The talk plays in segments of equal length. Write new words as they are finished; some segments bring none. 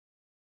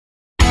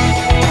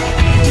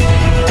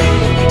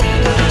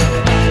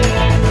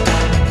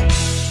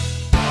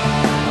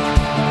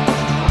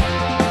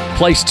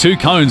Place 2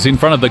 cones in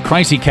front of the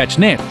Crazy Catch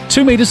net,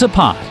 2 meters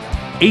apart.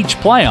 Each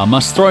player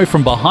must throw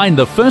from behind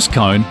the first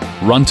cone,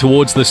 run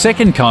towards the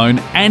second cone,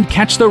 and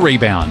catch the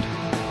rebound.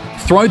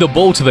 Throw the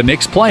ball to the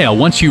next player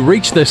once you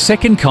reach the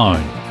second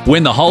cone.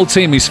 When the whole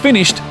team is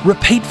finished,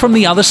 repeat from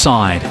the other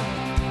side.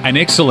 An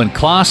excellent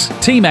class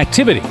team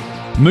activity.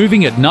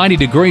 Moving at 90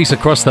 degrees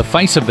across the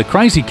face of the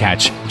Crazy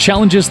Catch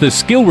challenges the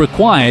skill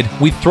required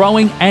with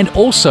throwing and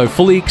also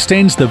fully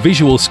extends the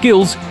visual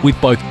skills with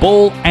both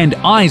ball and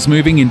eyes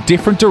moving in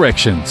different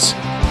directions.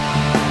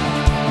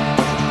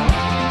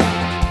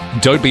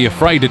 Don't be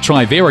afraid to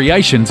try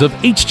variations of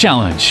each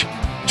challenge.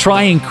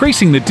 Try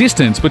increasing the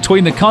distance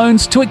between the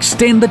cones to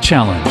extend the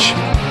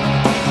challenge.